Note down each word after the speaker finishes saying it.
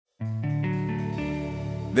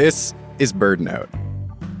This is BirdNote.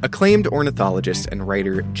 Acclaimed ornithologist and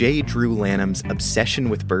writer J. Drew Lanham's obsession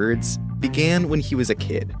with birds began when he was a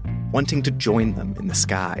kid, wanting to join them in the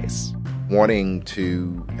skies. Wanting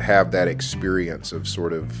to have that experience of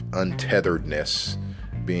sort of untetheredness,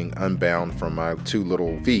 being unbound from my two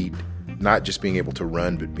little feet, not just being able to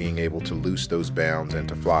run, but being able to loose those bounds and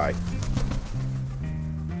to fly.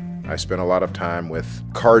 I spent a lot of time with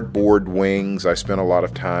cardboard wings. I spent a lot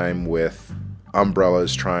of time with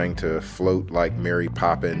umbrellas trying to float like Mary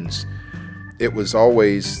Poppins. It was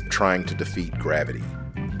always trying to defeat gravity.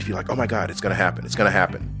 To be like, oh my God, it's going to happen. It's going to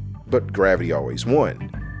happen. But gravity always won.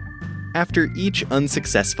 After each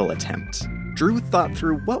unsuccessful attempt, Drew thought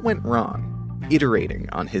through what went wrong, iterating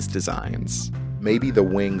on his designs. Maybe the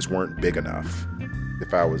wings weren't big enough.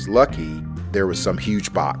 If I was lucky, there was some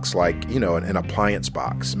huge box, like, an appliance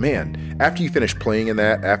box. Man, after you finish playing in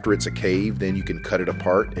that, after it's a cave, then you can cut it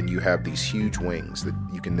apart and you have these huge wings that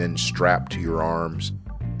you can then strap to your arms.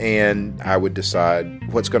 And I would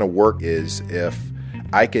decide what's going to work is if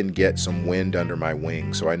I can get some wind under my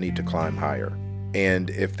wings, so I need to climb higher. And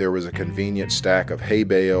if there was a convenient stack of hay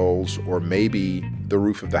bales or maybe the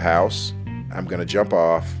roof of the house, I'm going to jump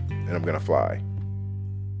off and I'm going to fly.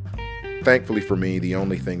 Thankfully for me, the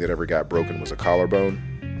only thing that ever got broken was a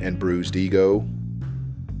collarbone and bruised ego.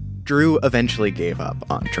 Drew eventually gave up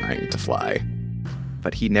on trying to fly,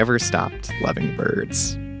 but he never stopped loving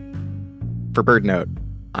birds. For BirdNote,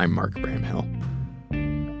 I'm Mark Bramhill.